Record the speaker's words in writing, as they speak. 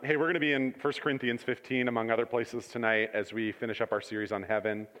Hey, we're going to be in 1 Corinthians 15, among other places tonight, as we finish up our series on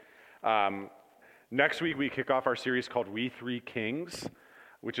heaven. Next week, we kick off our series called We Three Kings,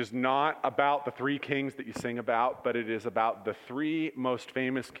 which is not about the three kings that you sing about, but it is about the three most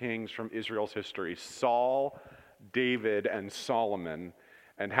famous kings from Israel's history, Saul, David, and Solomon,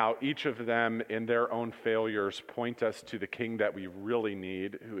 and how each of them, in their own failures, point us to the king that we really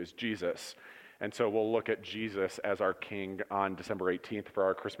need, who is Jesus. And so we'll look at Jesus as our King on December 18th for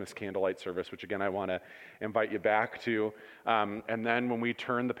our Christmas candlelight service, which again, I want to invite you back to. And then when we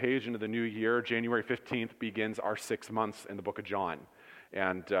turn the page into the new year, January 15th begins our 6 months in the book of John.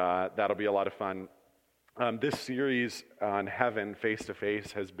 And that'll be a lot of fun. This series on heaven, face to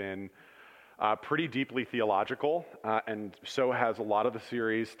face, has been pretty deeply theological, and so has a lot of the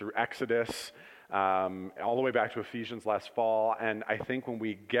series through Exodus, all the way back to Ephesians last fall. And I think when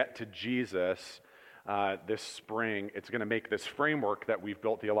we get to Jesus this spring, it's going to make this framework that we've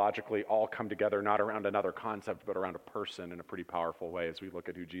built theologically all come together, not around another concept, but around a person in a pretty powerful way as we look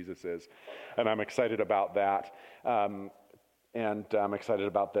at who Jesus is. And I'm excited about that. And I'm excited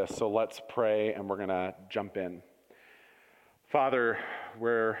about this. So let's pray, and we're going to jump in. Father,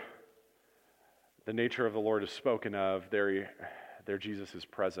 where the nature of the Lord is spoken of, there Jesus is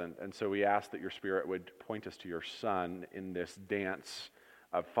present. And so we ask that your Spirit would point us to your Son in this dance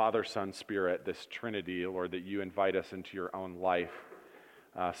of Father, Son, Spirit, this Trinity, Lord, that you invite us into your own life,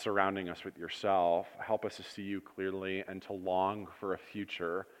 surrounding us with yourself. Help us to see you clearly and to long for a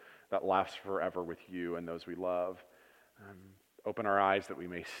future that lasts forever with you and those we love. Open our eyes that we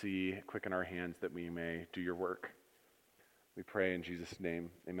may see, quicken our hands that we may do your work. We pray in Jesus'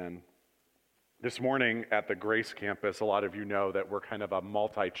 name, amen. This morning at the Grace Campus, a lot of you know that we're kind of a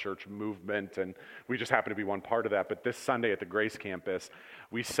multi-church movement, and we just happen to be one part of that. But this Sunday at the Grace Campus,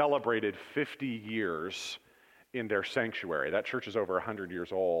 we celebrated 50 years in their sanctuary. That church is over 100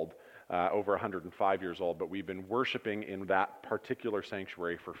 years old, over 105 years old, but we've been worshiping in that particular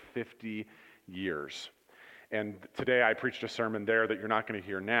sanctuary for 50 years. And today I preached a sermon there that you're not going to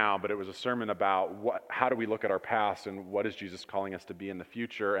hear now, but it was a sermon about how do we look at our past and what is Jesus calling us to be in the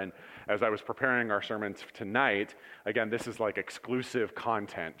future. And as I was preparing our sermons tonight, again, this is like exclusive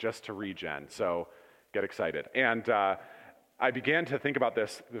content just to Regen, so get excited. And I began to think about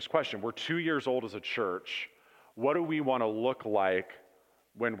this question. We're 2 years old as a church. What do we want to look like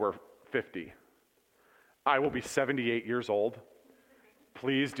when we're 50? I will be 78 years old.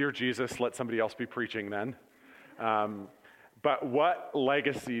 Please, dear Jesus, let somebody else be preaching then. But what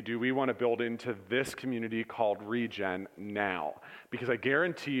legacy do we want to build into this community called Regen now? Because I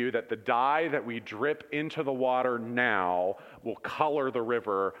guarantee you that the dye that we drip into the water now will color the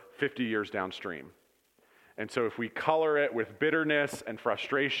river 50 years downstream. And so if we color it with bitterness and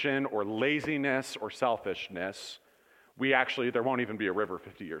frustration or laziness or selfishness, there won't even be a river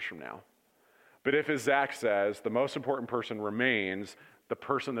 50 years from now. But if, as Zach says, the most important person remains the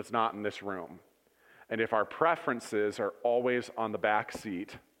person that's not in this room, and if our preferences are always on the back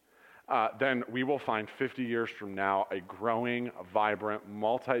seat, then we will find 50 years from now a growing, vibrant,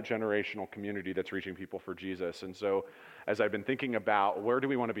 multi-generational community that's reaching people for Jesus. And so as I've been thinking about where do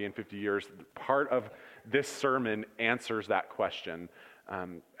we want to be in 50 years, part of this sermon answers that question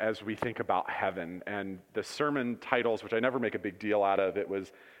as we think about heaven. And the sermon titles, which I never make a big deal out of, it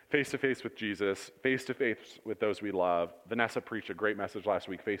was Face-to-Face with Jesus, Face-to-Face with Those We Love. Vanessa preached a great message last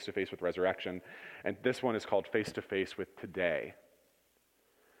week, Face-to-Face with Resurrection. And this one is called Face-to-Face with Today.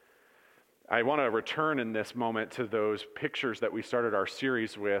 I want to return in this moment to those pictures that we started our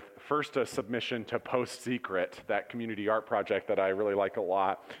series with. First, a submission to Post Secret, that community art project that I really like a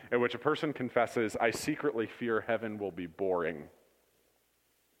lot, in which a person confesses, I secretly fear heaven will be boring.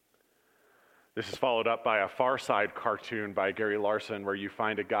 This is followed up by a Far Side cartoon by Gary Larson, where you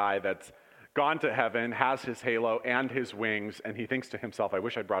find a guy that's gone to heaven, has his halo and his wings, and he thinks to himself, I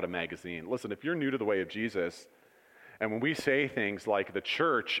wish I'd brought a magazine. Listen, if you're new to the way of Jesus, and when we say things like the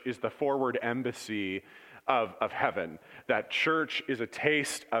church is the forward embassy of heaven, that church is a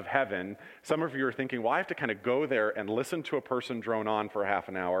taste of heaven, some of you are thinking, well, I have to kind of go there and listen to a person drone on for half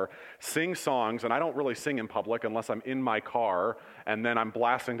an hour, sing songs, and I don't really sing in public unless I'm in my car, and then I'm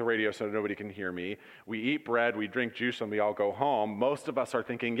blasting the radio so nobody can hear me. We eat bread, we drink juice, and we all go home. Most of us are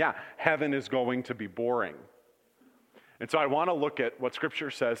thinking, yeah, heaven is going to be boring. And so I want to look at what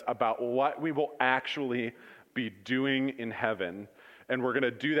Scripture says about what we will actually be doing in heaven. And we're going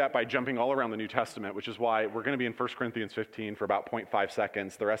to do that by jumping all around the New Testament, which is why we're going to be in 1 Corinthians 15 for about 0.5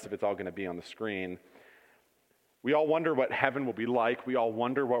 seconds. The rest of it's all going to be on the screen. We all wonder what heaven will be like. We all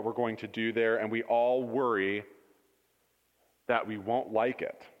wonder what we're going to do there. And we all worry that we won't like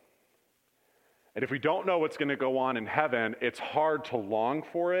it. And if we don't know what's going to go on in heaven, it's hard to long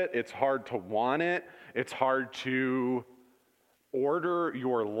for it. It's hard to want it. It's hard to order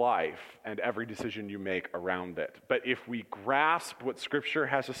your life and every decision you make around it. But if we grasp what Scripture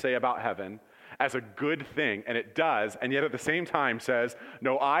has to say about heaven as a good thing, and it does, and yet at the same time says,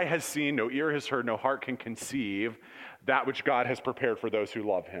 no eye has seen, no ear has heard, no heart can conceive that which God has prepared for those who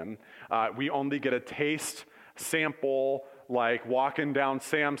love him. We only get a taste, sample, like walking down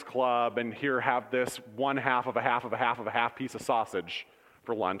Sam's Club and here have this one half of a half of a half of a half piece of sausage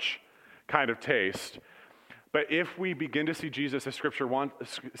for lunch kind of taste. But if we begin to see Jesus as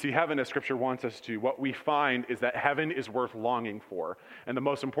see heaven as Scripture wants us to, what we find is that heaven is worth longing for. And the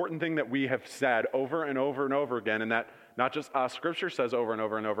most important thing that we have said over and over and over again, and that not just us, Scripture says over and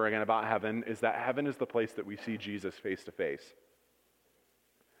over and over again about heaven, is that heaven is the place that we see Jesus face to face.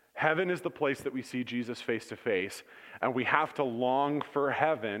 Heaven is the place that we see Jesus face to face, and we have to long for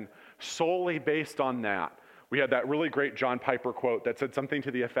heaven solely based on that. We had that really great John Piper quote that said something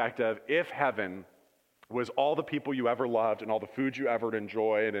to the effect of, if heaven was all the people you ever loved and all the food you ever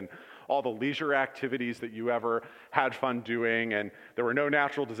enjoyed and all the leisure activities that you ever had fun doing, and there were no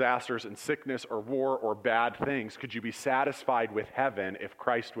natural disasters and sickness or war or bad things, could you be satisfied with heaven if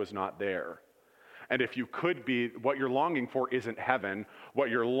Christ was not there? And if you could be, what you're longing for isn't heaven. What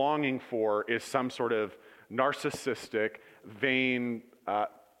you're longing for is some sort of narcissistic, vain,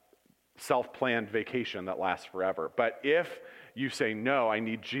 self-planned vacation that lasts forever. But if you say, no, I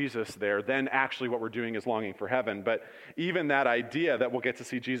need Jesus there, then actually what we're doing is longing for heaven. But even that idea that we'll get to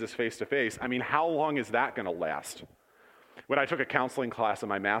see Jesus face to face, I mean, how long is that going to last? When I took a counseling class in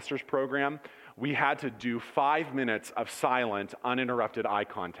my master's program, we had to do 5 minutes of silent, uninterrupted eye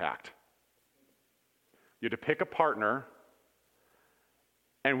contact. You had to pick a partner,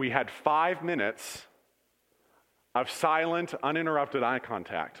 and we had 5 minutes of silent, uninterrupted eye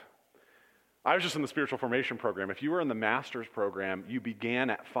contact. I was just in the spiritual formation program. If you were in the master's program, you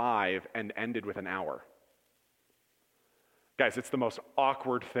began at 5 and ended with an hour. Guys, it's the most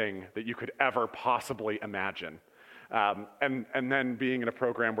awkward thing that you could ever possibly imagine. And then being in a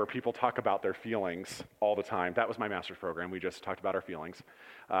program where people talk about their feelings all the time. That was my master's program. We just talked about our feelings.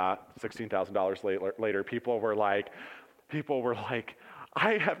 $16,000 later, people were like,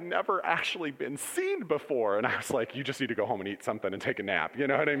 I have never actually been seen before. And I was like, you just need to go home and eat something and take a nap. You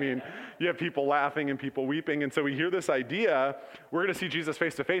know what I mean? You have people laughing and people weeping. And so we hear this idea, we're going to see Jesus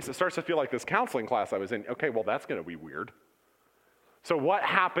face to face. It starts to feel like this counseling class I was in. Okay, well, that's going to be weird. So what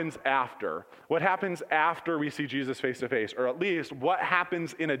happens after? What happens after we see Jesus face to face? Or at least what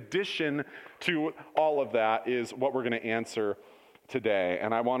happens in addition to all of that is what we're going to answer today.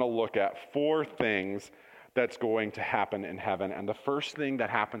 And I want to look at 4 things that's going to happen in heaven. And the first thing that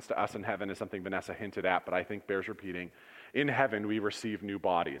happens to us in heaven is something Vanessa hinted at, but I think bears repeating. In heaven, we receive new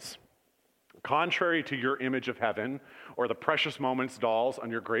bodies. Contrary to your image of heaven or the Precious Moments dolls on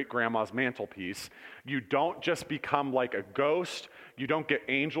your great-grandma's mantelpiece, you don't just become like a ghost. You don't get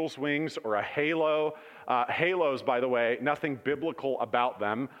angel's wings or a halo. Halos, by the way, nothing biblical about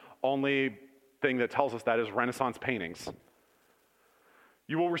them. Only thing that tells us that is Renaissance paintings.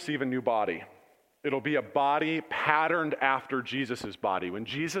 You will receive a new body. It'll be a body patterned after Jesus' body. When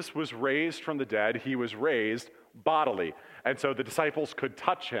Jesus was raised from the dead, he was raised bodily. And so the disciples could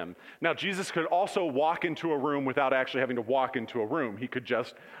touch him. Now, Jesus could also walk into a room without actually having to walk into a room. He could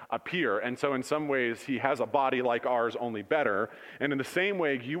just appear. And so in some ways, he has a body like ours, only better. And in the same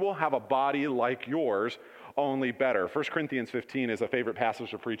way, you will have a body like yours, only better. 1 Corinthians 15 is a favorite passage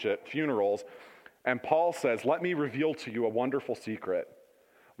to preach at funerals. And Paul says, "Let me reveal to you a wonderful secret.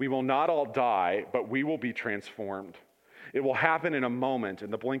 We will not all die, but we will be transformed. It will happen in a moment,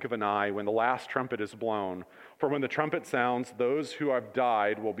 in the blink of an eye, when the last trumpet is blown. For when the trumpet sounds, those who have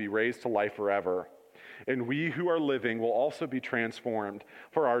died will be raised to life forever. And we who are living will also be transformed.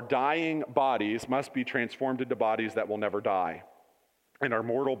 For our dying bodies must be transformed into bodies that will never die. And our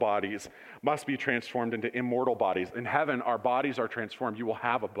mortal bodies must be transformed into immortal bodies. In heaven, our bodies are transformed. You will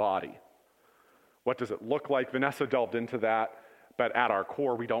have a body. What does it look like? Vanessa delved into that. But at our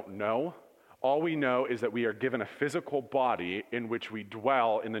core, we don't know. All we know is that we are given a physical body in which we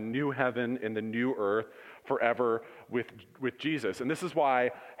dwell in the new heaven, in the new earth, forever with Jesus. And this is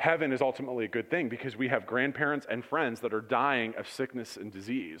why heaven is ultimately a good thing, because we have grandparents and friends that are dying of sickness and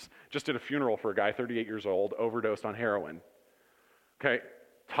disease. Just did a funeral for a guy, 38 years old, overdosed on heroin. Okay,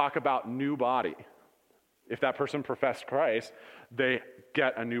 talk about new body. If that person professed Christ, they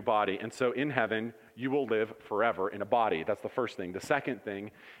get a new body. And so in heaven, you will live forever in a body. That's the first thing. The second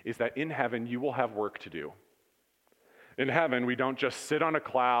thing is that in heaven, you will have work to do. In heaven, we don't just sit on a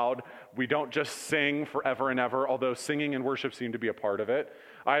cloud. We don't just sing forever and ever, although singing and worship seem to be a part of it.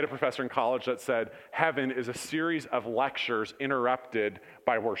 I had a professor in college that said, heaven is a series of lectures interrupted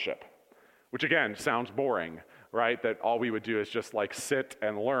by worship, which again, sounds boring, right? That all we would do is just like sit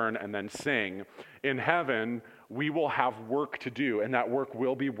and learn and then sing. In heaven, we will have work to do, and that work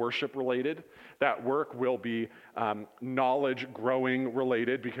will be worship related. That work will be knowledge growing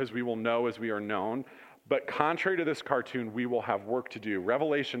related, because we will know as we are known. But contrary to this cartoon, we will have work to do.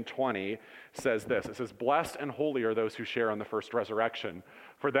 Revelation 20 says this. It says, "Blessed and holy are those who share on the first resurrection.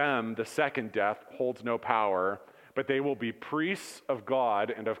 For them, the second death holds no power, but they will be priests of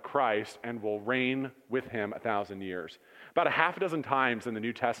God and of Christ and will reign with him 1,000 years." About a half a dozen times in the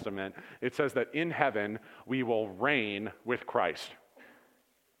New Testament, it says that in heaven, we will reign with Christ.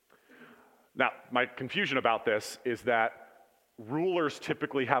 Now, my confusion about this is that rulers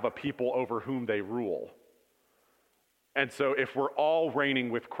typically have a people over whom they rule. And so if we're all reigning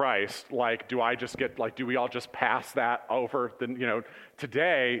with Christ, do we all just pass that over? Then,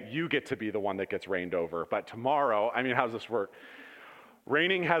 today you get to be the one that gets reigned over. But tomorrow, how does this work?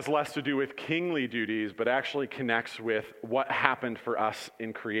 Reigning has less to do with kingly duties, but actually connects with what happened for us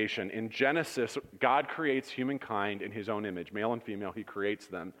in creation. In Genesis, God creates humankind in his own image, male and female, he creates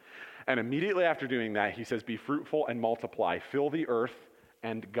them. And immediately after doing that, he says, "Be fruitful and multiply, fill the earth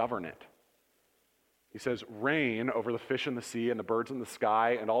and govern it." He says, "Reign over the fish in the sea and the birds in the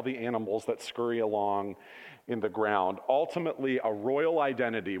sky and all the animals that scurry along in the ground." Ultimately, a royal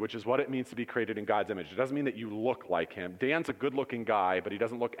identity, which is what it means to be created in God's image. It doesn't mean that you look like him. Dan's a good-looking guy, but he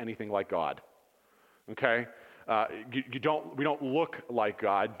doesn't look anything like God. Okay? We don't look like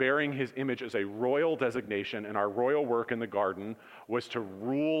God. Bearing his image is a royal designation, and our royal work in the garden was to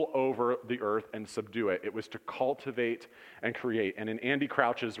rule over the earth and subdue it. It was to cultivate and create. And in Andy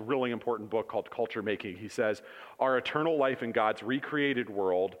Crouch's really important book called Culture Making, he says, our eternal life in God's recreated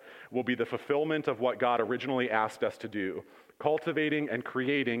world will be the fulfillment of what God originally asked us to do, cultivating and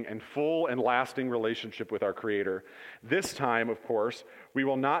creating in full and lasting relationship with our Creator. This time, of course, we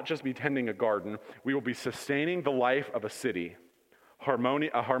will not just be tending a garden, we will be sustaining the life of a city,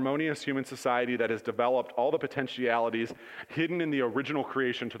 a harmonious human society that has developed all the potentialities hidden in the original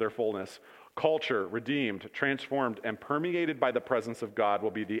creation to their fullness. Culture, redeemed, transformed, and permeated by the presence of God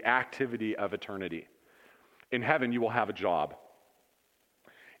will be the activity of eternity. In heaven, you will have a job.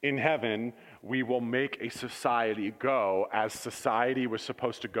 In heaven, we will make a society go as society was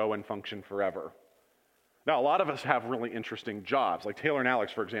supposed to go and function forever. Now, a lot of us have really interesting jobs. Like Taylor and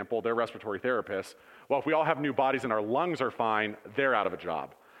Alex, for example, they're respiratory therapists. Well, if we all have new bodies and our lungs are fine, they're out of a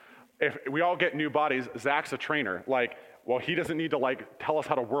job. If we all get new bodies, Zach's a trainer. He doesn't need to tell us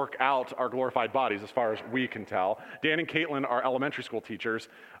how to work out our glorified bodies as far as we can tell. Dan and Caitlin are elementary school teachers.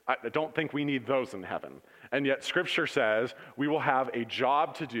 I don't think we need those in heaven. And yet Scripture says we will have a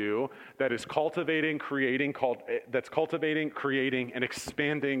job to do that is cultivating, creating, and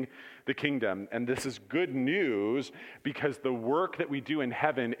expanding the kingdom. And this is good news because the work that we do in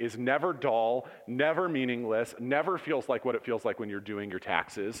heaven is never dull, never meaningless, never feels like what it feels like when you're doing your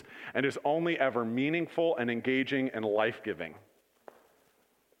taxes, and is only ever meaningful and engaging and life-giving.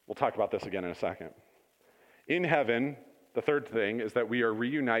 We'll talk about this again in a second. In heaven, the third thing is that we are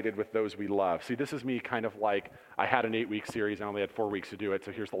reunited with those we love. See, this is me kind of I had an 8-week series and I only had 4 weeks to do it,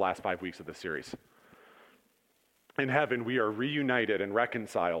 so here's the last 5 weeks of the series. In heaven, we are reunited and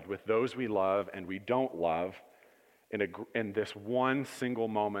reconciled with those we love and we don't love in this one single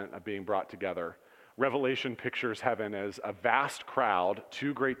moment of being brought together. Revelation pictures heaven as a vast crowd,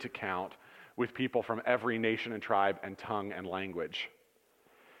 too great to count, with people from every nation and tribe and tongue and language.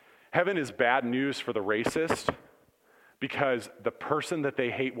 Heaven is bad news for the racist, because the person that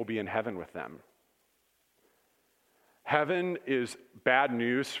they hate will be in heaven with them. Heaven is bad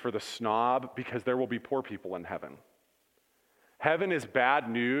news for the snob because there will be poor people in heaven. Heaven is bad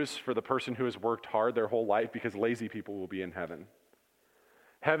news for the person who has worked hard their whole life because lazy people will be in heaven.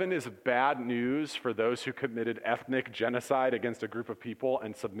 Heaven is bad news for those who committed ethnic genocide against a group of people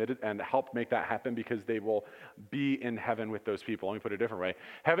and submitted and helped make that happen because they will be in heaven with those people. Let me put it a different way.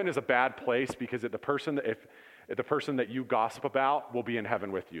 Heaven is a bad place because the person that you gossip about will be in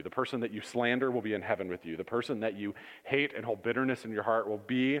heaven with you. The person that you slander will be in heaven with you. The person that you hate and hold bitterness in your heart will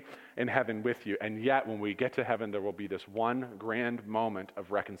be in heaven with you. And yet, when we get to heaven, there will be this one grand moment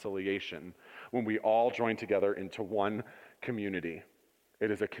of reconciliation when we all join together into one community. It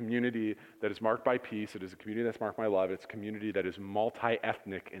is a community that is marked by peace. It is a community that's marked by love. It's a community that is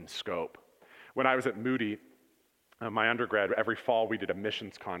multi-ethnic in scope. When I was at Moody, my undergrad, every fall we did a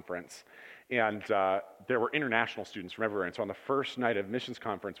missions conference. And there were international students from everywhere. And so on the first night of missions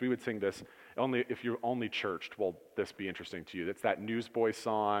conference, we would sing this, if you're only churched, will this be interesting to you? It's that Newsboys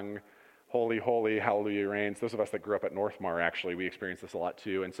song, holy, holy, hallelujah reigns. Those of us that grew up at Northmar, actually, we experienced this a lot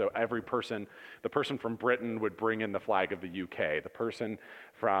too. And so every person, the person from Britain would bring in the flag of the UK. The person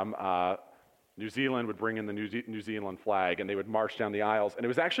from New Zealand would bring in the New Zealand flag, and they would march down the aisles. And it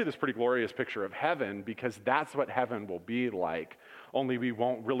was actually this pretty glorious picture of heaven, because that's what heaven will be like, only we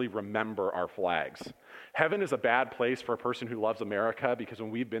won't really remember our flags. Heaven is a bad place for a person who loves America, because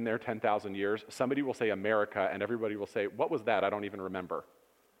when we've been there 10,000 years, somebody will say America, and everybody will say, what was that? I don't even remember.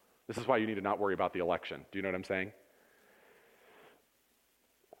 This is why you need to not worry about the election. Do you know what I'm saying?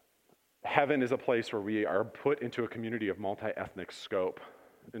 Heaven is a place where we are put into a community of multi-ethnic scope.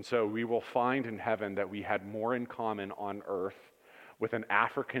 And so we will find in heaven that we had more in common on earth with an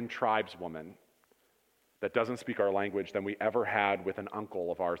African tribeswoman that doesn't speak our language than we ever had with an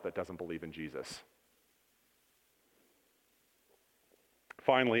uncle of ours that doesn't believe in Jesus.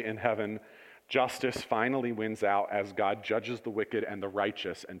 Finally, in heaven, justice finally wins out as God judges the wicked and the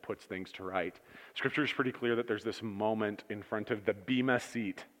righteous and puts things to right. Scripture is pretty clear that there's this moment in front of the Bema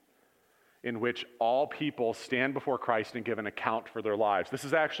seat in which all people stand before Christ and give an account for their lives. This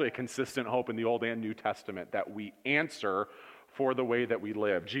is actually a consistent hope in the Old and New Testament, that we answer for the way that we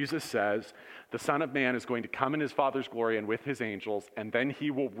live. Jesus says the Son of Man is going to come in his Father's glory and with his angels, and then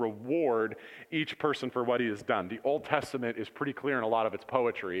he will reward each person for what he has done. The Old Testament is pretty clear in a lot of its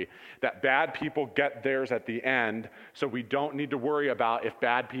poetry that bad people get theirs at the end, so we don't need to worry about if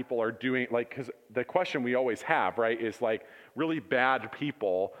bad people are doing, because the question we always have, right, is really bad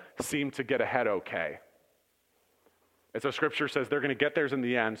people seem to get ahead okay. And so Scripture says they're going to get theirs in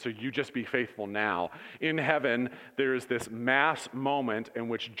the end, so you just be faithful now. In heaven, there is this mass moment in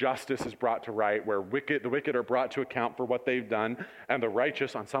which justice is brought to right, where the wicked are brought to account for what they've done, and the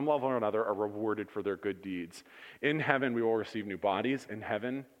righteous, on some level or another, are rewarded for their good deeds. In heaven, we will receive new bodies. In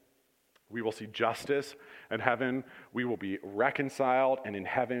heaven, we will see justice. In heaven, we will be reconciled, and in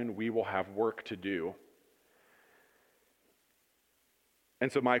heaven, we will have work to do. And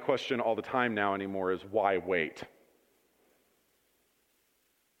so my question all the time now anymore is, why wait?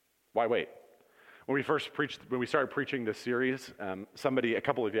 Why wait? When we started preaching this series, a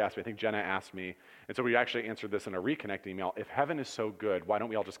couple of you asked me, I think Jenna asked me, and so we actually answered this in a reconnect email. If heaven is so good, why don't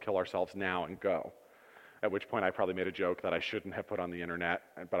we all just kill ourselves now and go? At which point I probably made a joke that I shouldn't have put on the internet,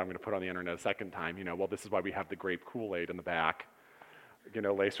 but I'm going to put on the internet a second time. This is why we have the grape Kool-Aid in the back,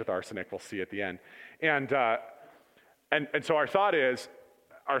 laced with arsenic. We'll see at the end. And so our thought is,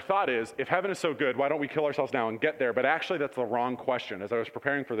 if heaven is so good, why don't we kill ourselves now and get there? But actually, that's the wrong question. As I was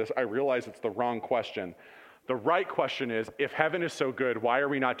preparing for this, I realized it's the wrong question. The right question is, if heaven is so good, why are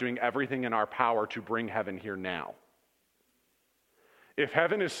we not doing everything in our power to bring heaven here now? If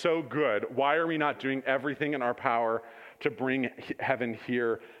heaven is so good, why are we not doing everything in our power to bring heaven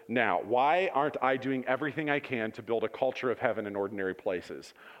here now? Why aren't I doing everything I can to build a culture of heaven in ordinary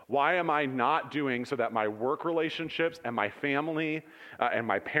places? Why am I not doing so that my work relationships and my family and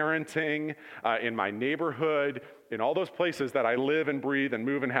my parenting, in my neighborhood, in all those places that I live and breathe and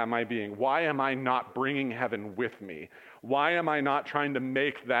move and have my being, why am I not bringing heaven with me? Why am I not trying to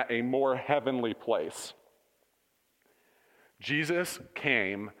make that a more heavenly place? Jesus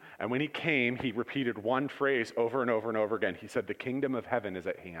came, and when he came, he repeated one phrase over and over and over again. He said, the kingdom of heaven is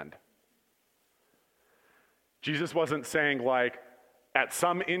at hand. Jesus wasn't saying at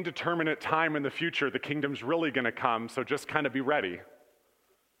some indeterminate time in the future, the kingdom's really going to come, so just kind of be ready.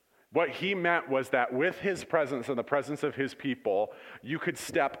 What he meant was that with his presence and the presence of his people, you could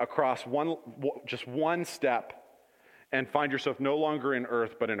step across just one step and find yourself no longer in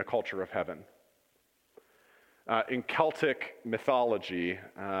earth, but in a culture of heaven. In Celtic mythology,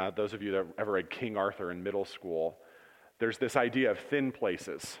 those of you that ever read King Arthur in middle school, there's this idea of thin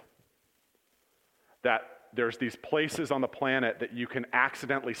places. That there's these places on the planet that you can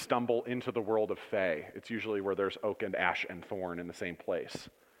accidentally stumble into the world of Fae. It's usually where there's oak and ash and thorn in the same place.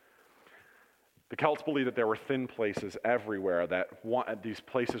 The Celts believed that there were thin places everywhere, these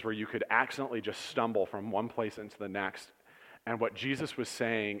places where you could accidentally just stumble from one place into the next. And what Jesus was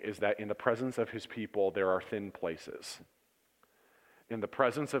saying is that in the presence of his people, there are thin places. In the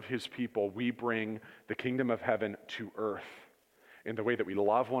presence of his people, we bring the kingdom of heaven to earth in the way that we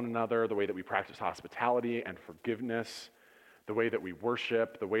love one another, the way that we practice hospitality and forgiveness, the way that we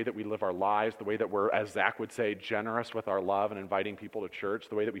worship, the way that we live our lives, the way that we're, as Zach would say, generous with our love and inviting people to church,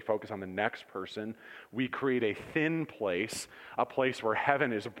 the way that we focus on the next person. We create a thin place, a place where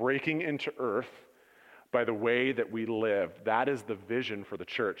heaven is breaking into earth by the way that we live. That is the vision for the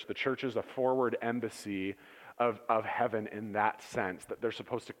church. The church is a forward embassy of heaven in that sense, that they're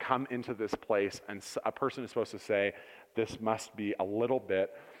supposed to come into this place and a person is supposed to say, this must be a little bit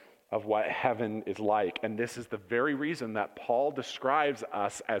of what heaven is like. And this is the very reason that Paul describes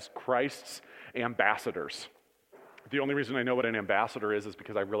us as Christ's ambassadors. The only reason I know what an ambassador is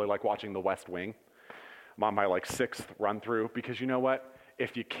because I really like watching The West Wing. I'm on my sixth run through, because you know what?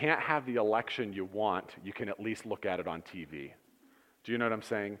 If you can't have the election you want, you can at least look at it on TV. Do you know what I'm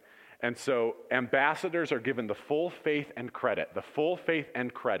saying? And so ambassadors are given the full faith and credit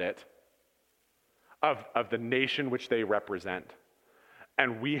of the nation which they represent.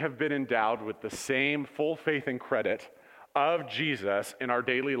 And we have been endowed with the same full faith and credit of Jesus in our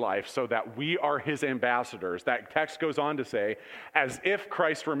daily life, so that we are his ambassadors. That text goes on to say, as if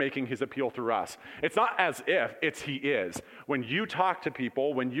Christ were making his appeal through us. It's not as if, it's he is. When you talk to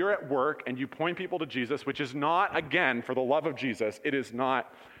people, when you're at work and you point people to Jesus, which is not, again, for the love of Jesus, it is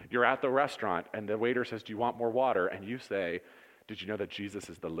not, you're at the restaurant and the waiter says, do you want more water? And you say, did you know that Jesus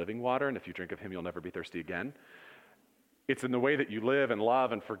is the living water? And if you drink of him, you'll never be thirsty again. It's in the way that you live and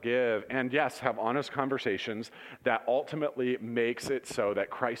love and forgive and, yes, have honest conversations that ultimately makes it so that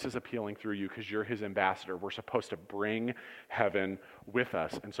Christ is appealing through you because you're his ambassador. We're supposed to bring heaven with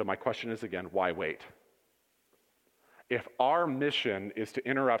us. And so my question is, again, why wait? If our mission is to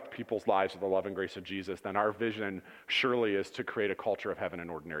interrupt people's lives with the love and grace of Jesus, then our vision surely is to create a culture of heaven in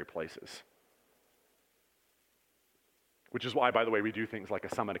ordinary places. Which is why, by the way, we do things like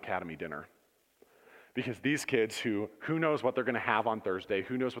a Summit Academy dinner. Because these kids who knows what they're going to have on Thursday,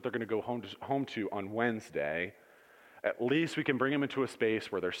 who knows what they're going to go home to on Wednesday, at least we can bring them into a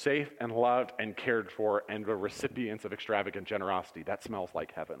space where they're safe and loved and cared for and the recipients of extravagant generosity. That smells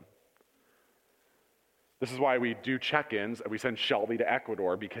like heaven. This is why we do check-ins and we send Shelby to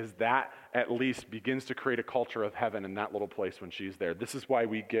Ecuador, because that at least begins to create a culture of heaven in that little place when she's there. This is why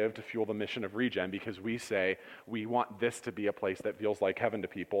we give to fuel the mission of Regen, because we say we want this to be a place that feels like heaven to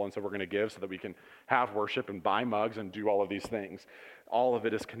people, and so we're going to give so that we can have worship and buy mugs and do all of these things. All of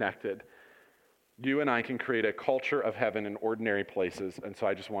it is connected. You and I can create a culture of heaven in ordinary places, and so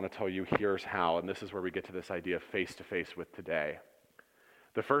I just want to tell you here's how, and this is where we get to this idea of face-to-face with today.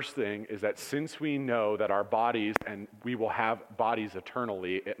 The first thing is that since we know that our bodies, and we will have bodies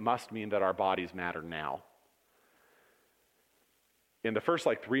eternally, it must mean that our bodies matter now. In the first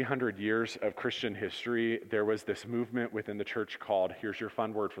 300 years of Christian history, there was this movement within the church called, here's your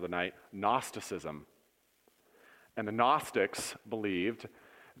fun word for the night, Gnosticism. And the Gnostics believed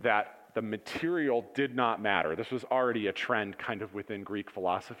that the material did not matter. This was already a trend kind of within Greek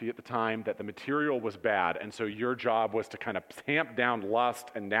philosophy at the time, that the material was bad, and so your job was to kind of tamp down lust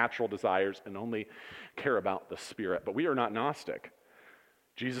and natural desires and only care about the spirit. But we are not Gnostic.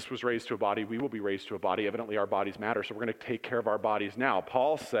 Jesus was raised to a body, we will be raised to a body. Evidently our bodies matter, so we're going to take care of our bodies now.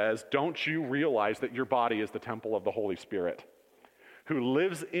 Paul says, don't you realize that your body is the temple of the Holy Spirit, who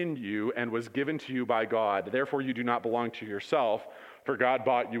lives in you and was given to you by God? Therefore you do not belong to yourself, for God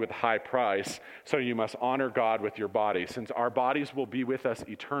bought you with a high price, so you must honor God with your body. Since our bodies will be with us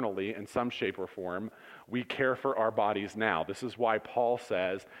eternally in some shape or form, we care for our bodies now. This is why Paul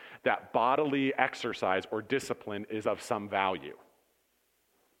says that bodily exercise or discipline is of some value.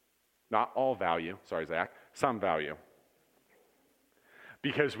 Not all value, sorry, Zach, some value.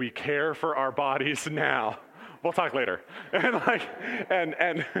 Because we care for our bodies now. We'll talk later. And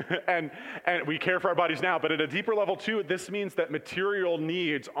we care for our bodies now, but at a deeper level too, this means that material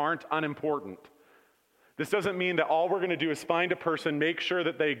needs aren't unimportant. This doesn't mean that all we're going to do is find a person, make sure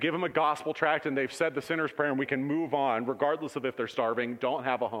that they give them a gospel tract and they've said the sinner's prayer and we can move on, regardless of if they're starving, don't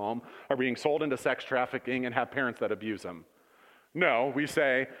have a home, are being sold into sex trafficking, and have parents that abuse them. No, we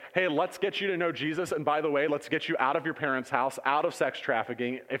say, hey, let's get you to know Jesus, and by the way, let's get you out of your parents' house, out of sex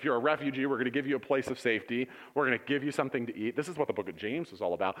trafficking. If you're a refugee, we're going to give you a place of safety. We're going to give you something to eat. This is what the book of James is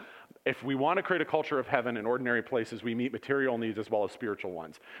all about. If we want to create a culture of heaven in ordinary places, we meet material needs as well as spiritual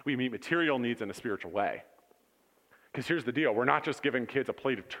ones. We meet material needs in a spiritual way. Because here's the deal. We're not just giving kids a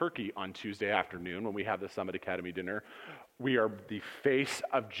plate of turkey on Tuesday afternoon when we have the Summit Academy dinner. We are the face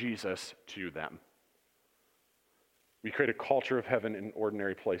of Jesus to them. We create a culture of heaven in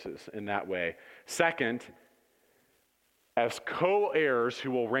ordinary places in that way. Second, as co-heirs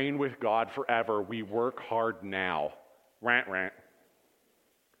who will reign with God forever, we work hard now. Rant, rant.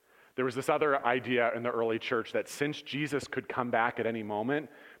 There was this other idea in the early church that since Jesus could come back at any moment,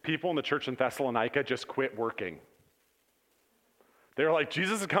 people in the church in Thessalonica just quit working. They were like,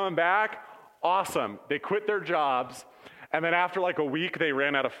 Jesus is coming back? Awesome. They quit their jobs, and then after a week, they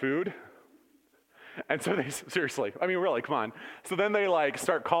ran out of food. And so they, seriously, I mean, really, come on. So then they like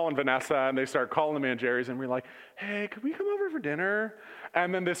start calling Vanessa and they start calling the Mangeris and we're like, hey, could we come over for dinner?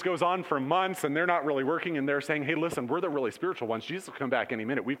 And then this goes on for months and they're not really working and they're saying, hey, listen, we're the really spiritual ones. Jesus will come back any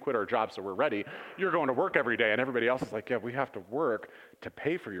minute. We've quit our jobs, so we're ready. You're going to work every day. And everybody else is like, yeah, we have to work to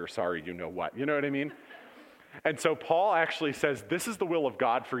pay for your sorry you know what. You know what I mean? And so Paul actually says, this is the will of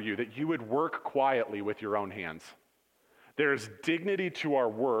God for you, that you would work quietly with your own hands. There's dignity to our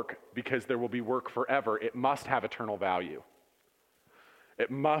work because there will be work forever. It must have eternal value.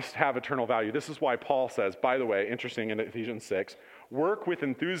 It must have eternal value. This is why Paul says, by the way, interesting in Ephesians 6, work with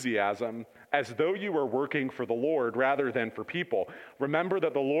enthusiasm as though you were working for the Lord rather than for people. Remember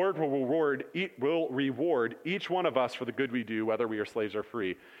that the Lord will reward each one of us for the good we do, whether we are slaves or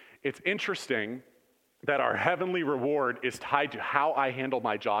free. It's interesting that our heavenly reward is tied to how I handle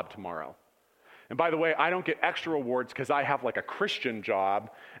my job tomorrow. And by the way, I don't get extra rewards because I have like a Christian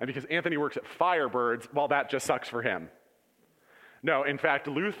job and because Anthony works at Firebirds, well, that just sucks for him. No, in fact,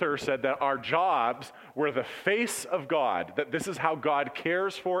 Luther said that our jobs were the face of God, that this is how God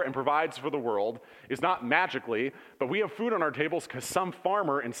cares for and provides for the world. It's not magically, but we have food on our tables because some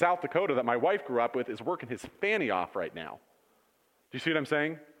farmer in South Dakota that my wife grew up with is working his fanny off right now. Do you see what I'm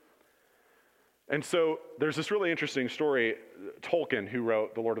saying? And so there's this really interesting story. Tolkien, who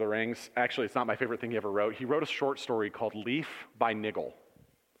wrote The Lord of the Rings, actually it's not my favorite thing he ever wrote. He wrote a short story called Leaf by Niggle.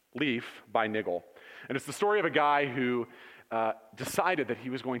 Leaf by Niggle. And it's the story of a guy who decided that he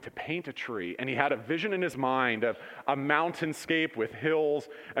was going to paint a tree. And he had a vision in his mind of a mountainscape with hills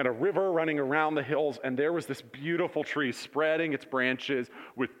and a river running around the hills. And there was this beautiful tree spreading its branches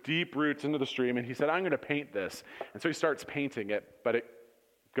with deep roots into the stream. And he said, I'm going to paint this. And so he starts painting it, but it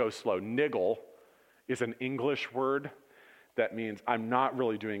goes slow. Niggle is an English word that means I'm not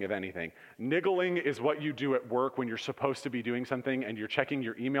really doing of anything. Niggling is what you do at work when you're supposed to be doing something and you're checking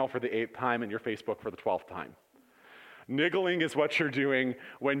your email for the 8th time and your Facebook for the 12th time. Niggling is what you're doing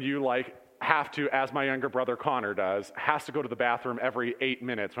when you have to, as my younger brother Connor does, has to go to the bathroom every 8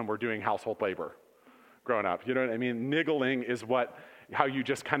 minutes when we're doing household labor growing up. You know what I mean? Niggling is how you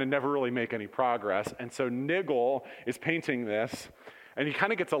just kind of never really make any progress. And so Niggle is painting this. And he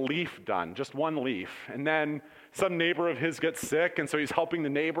kind of gets a leaf done, just one leaf. And then some neighbor of his gets sick, and so he's helping the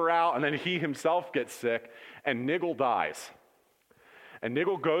neighbor out, and then he himself gets sick, and Niggle dies. And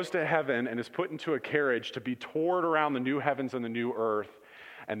Niggle goes to heaven and is put into a carriage to be toured around the new heavens and the new earth.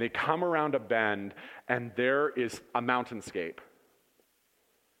 And they come around a bend, and there is a mountainscape,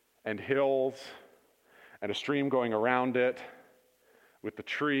 and hills, and a stream going around it, with the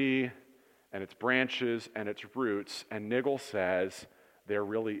tree, and its branches, and its roots. And Niggle says, there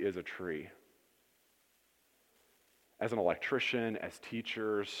really is a tree. As an electrician, as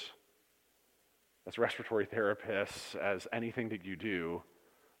teachers, as respiratory therapists, as anything that you do,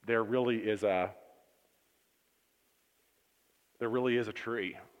 there really is a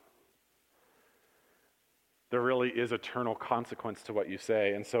tree. There really is eternal consequence to what you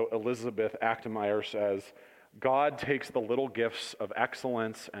say. And so Elizabeth Achtemeyer says, God takes the little gifts of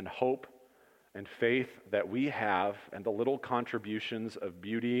excellence and hope and faith that we have, and the little contributions of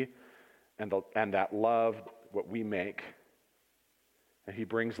beauty and that love, what we make, and he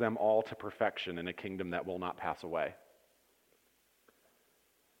brings them all to perfection in a kingdom that will not pass away.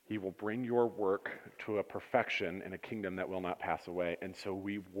 He will bring your work to a perfection in a kingdom that will not pass away. And so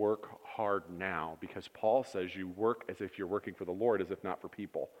we work hard now, because Paul says you work as if you're working for the Lord, as if not for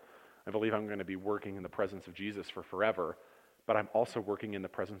people. I believe I'm going to be working in the presence of Jesus for forever, but I'm also working in the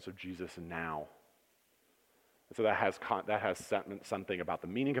presence of Jesus now. And so that has something about the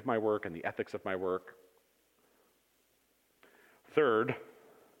meaning of my work and the ethics of my work. Third,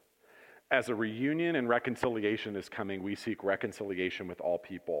 as a reunion and reconciliation is coming, we seek reconciliation with all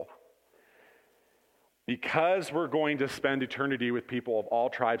people. Because we're going to spend eternity with people of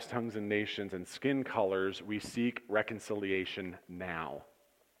all tribes, tongues, and nations and skin colors, we seek reconciliation now.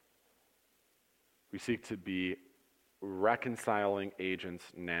 We seek to be reconciling agents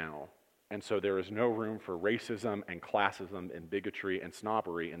now. And so there is no room for racism and classism and bigotry and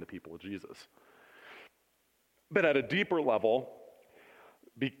snobbery in the people of Jesus. But at a deeper level,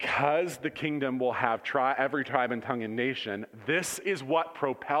 because the kingdom will have every tribe and tongue and nation, this is what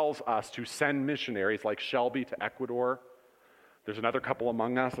propels us to send missionaries like Shelby to Ecuador. There's another couple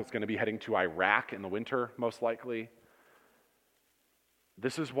among us that's going to be heading to Iraq in the winter, most likely.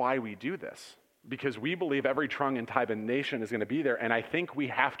 This is why we do this. Because we believe every tongue and tribe and nation is going to be there, and I think we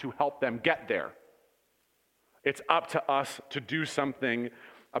have to help them get there. It's up to us to do something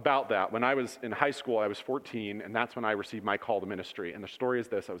about that. When I was in high school, I was 14, and that's when I received my call to ministry. And the story is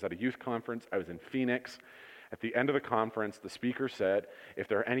this: I was at a youth conference, I was in Phoenix, At the end of the conference, the speaker said, if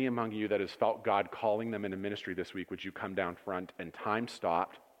there are any among you that has felt God calling them into ministry this week, would you come down front? And time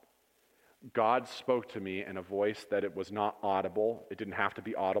stopped. God spoke to me in a voice that it was not audible. It didn't have to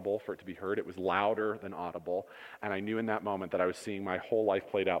be audible for it to be heard. It was louder than audible. And I knew in that moment that I was seeing my whole life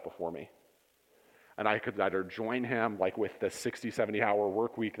played out before me. And I could either join him, like with the 60, 70-hour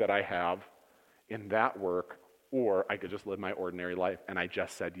work week that I have in that work, or I could just live my ordinary life. And I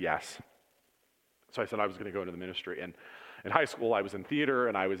just said yes. So I said I was going to go into the ministry. And in high school, I was in theater,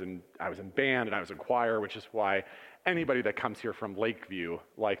 and I was in band, and I was in choir, which is why anybody that comes here from Lakeview,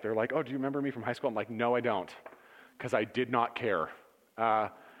 like, they're like, oh, do you remember me from high school? I'm like, no, I don't, because I did not care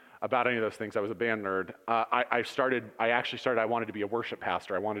about any of those things. I was a band nerd. I wanted to be a worship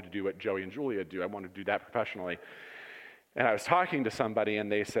pastor. I wanted to do what Joey and Julia do. I wanted to do that professionally. And I was talking to somebody,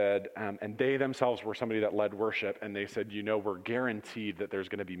 and they said, and they themselves were somebody that led worship, and they said, we're guaranteed that there's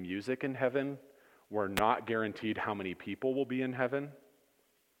going to be music in heaven. We're not guaranteed how many people will be in heaven.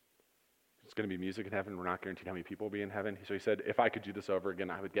 It's going to be music in heaven. We're not guaranteed how many people will be in heaven. So he said, if I could do this over again,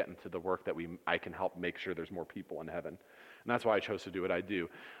 I would get into the work that I can help make sure there's more people in heaven. And that's why I chose to do what I do.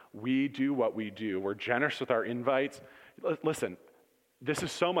 We do what we do. We're generous with our invites. Listen, this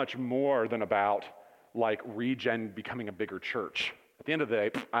is so much more than about like Regen becoming a bigger church. At the end of the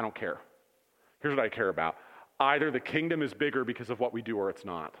day, I don't care. Here's what I care about. Either the kingdom is bigger because of what we do or it's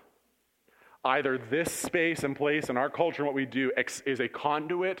not. Either this space and place and our culture and what we do is a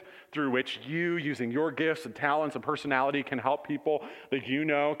conduit through which you, using your gifts and talents and personality, can help people that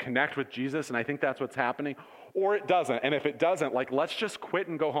connect with Jesus, and I think that's what's happening, or it doesn't. And if it doesn't, let's just quit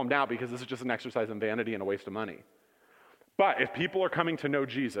and go home now, because this is just an exercise in vanity and a waste of money. But if people are coming to know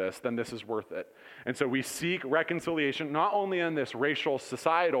Jesus, then this is worth it. And so we seek reconciliation, not only in this racial,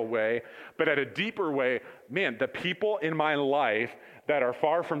 societal way, but at a deeper way. Man, the people in my life that are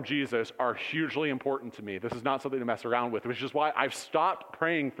far from Jesus are hugely important to me. This is not something to mess around with, which is why I've stopped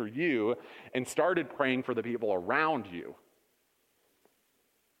praying for you and started praying for the people around you,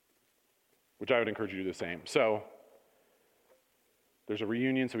 which I would encourage you to do the same. So there's a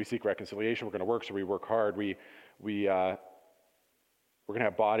reunion, so we seek reconciliation. We're going to work, so we work hard. We're going to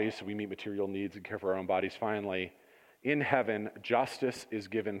have bodies, so we meet material needs and care for our own bodies. Finally, in heaven, justice is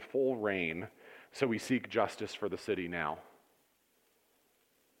given full reign, so we seek justice for the city now.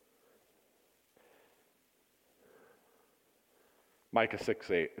 Micah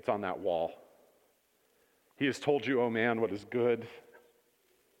 6:8, it's on that wall. He has told you, O man, what is good.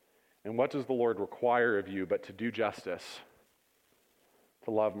 And what does the Lord require of you but to do justice,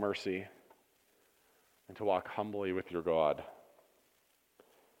 to love mercy, and to walk humbly with your God?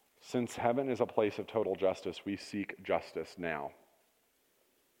 Since heaven is a place of total justice, we seek justice now.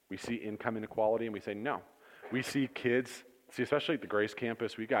 We see income inequality and we say no. We see kids, especially at the Grace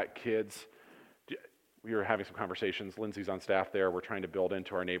campus, we got kids. We were having some conversations. Lindsay's on staff there. We're trying to build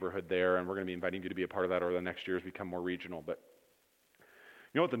into our neighborhood there, and we're going to be inviting you to be a part of that over the next year as we become more regional. But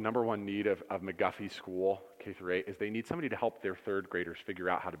you know what the number one need of McGuffey School, K through 8, is they need somebody to help their third graders figure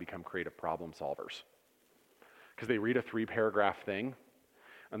out how to become creative problem solvers. Because they read a 3-paragraph thing,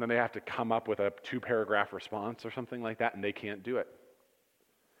 and then they have to come up with a 2-paragraph response or something like that, and they can't do it.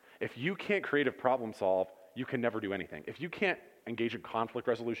 If you can't creative problem solve, you can never do anything. If you can't engage in conflict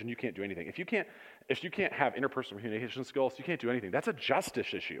resolution, you can't do anything. If you can't have interpersonal communication skills, you can't do anything. That's a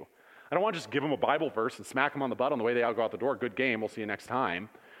justice issue. I don't want to just give them a Bible verse and smack them on the butt on the way they all go out the door. Good game, we'll see you next time.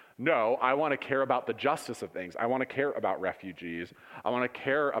 No, I want to care about the justice of things. I want to care about refugees. I want to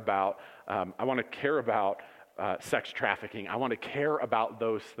care about sex trafficking. I want to care about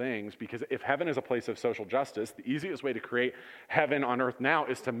those things, because if heaven is a place of social justice, the easiest way to create heaven on earth now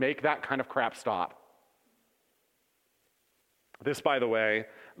is to make that kind of crap stop. This, by the way,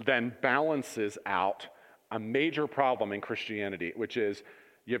 then balances out a major problem in Christianity, which is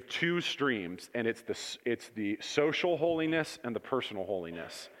you have two streams, and it's the social holiness and the personal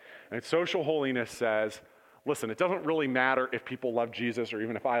holiness. And social holiness says, listen, it doesn't really matter if people love Jesus or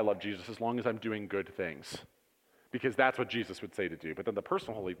even if I love Jesus, as long as I'm doing good things, because that's what Jesus would say to do. But then the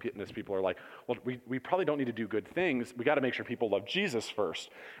personal holiness people are like, well, we probably don't need to do good things. We got to make sure people love Jesus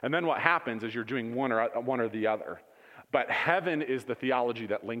first. And then what happens is you're doing one or the other. But heaven is the theology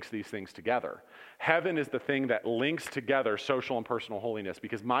that links these things together. Heaven is the thing that links together social and personal holiness,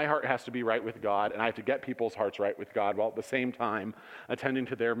 because my heart has to be right with God, and I have to get people's hearts right with God, while at the same time attending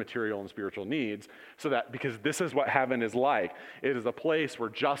to their material and spiritual needs, because this is what heaven is like. It is a place where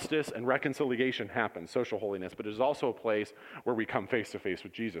justice and reconciliation happen, social holiness, but it is also a place where we come face to face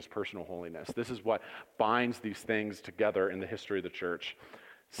with Jesus, personal holiness. This is what binds these things together in the history of the church.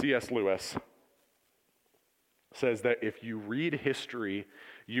 C.S. Lewis says that if you read history,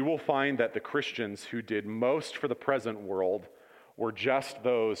 you will find that the Christians who did most for the present world were just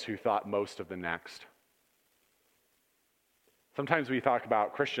those who thought most of the next. Sometimes we talk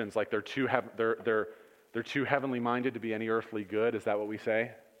about Christians like they're too heavenly minded to be any earthly good. Is that what we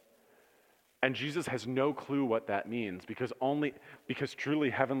say? And Jesus has no clue what that means because truly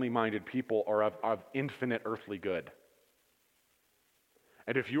heavenly minded people are of infinite earthly good.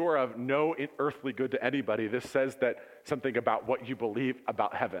 And if you are of no earthly good to anybody, this says that something about what you believe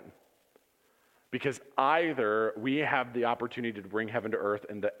about heaven. Because either we have the opportunity to bring heaven to earth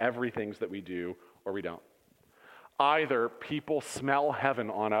in the everythings that we do, or we don't. Either people smell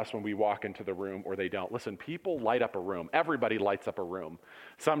heaven on us when we walk into the room, or they don't. Listen, people light up a room. Everybody lights up a room.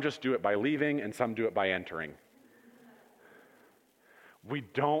 Some just do it by leaving, and some do it by entering. We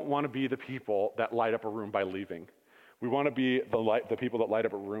don't want to be the people that light up a room by leaving. We want to be the people that light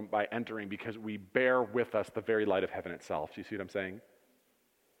up a room by entering, because we bear with us the very light of heaven itself. Do you see what I'm saying?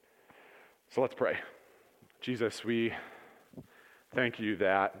 So let's pray. Jesus, we thank you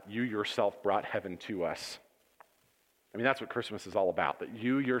that you yourself brought heaven to us. I mean, that's what Christmas is all about, that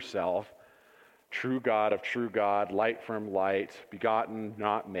you yourself, true God of true God, light from light, begotten,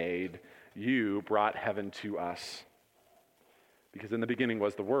 not made, you brought heaven to us. Because in the beginning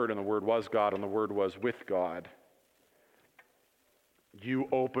was the Word, and the Word was God, and the Word was with God. You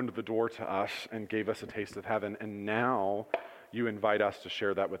opened the door to us and gave us a taste of heaven, and now you invite us to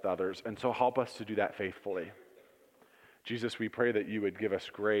share that with others. And so help us to do that faithfully. Jesus, we pray that you would give us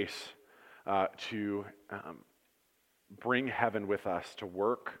grace to bring heaven with us to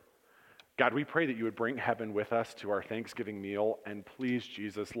work. God, we pray that you would bring heaven with us to our Thanksgiving meal. And please,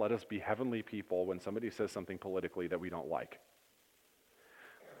 Jesus, let us be heavenly people when somebody says something politically that we don't like.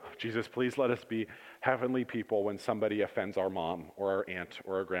 Jesus, please let us be heavenly people when somebody offends our mom or our aunt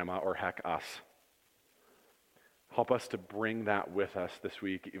or our grandma or heck us. Help us to bring that with us this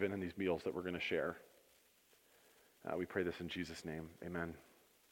week, even in these meals that we're going to share. We pray this in Jesus' name. Amen.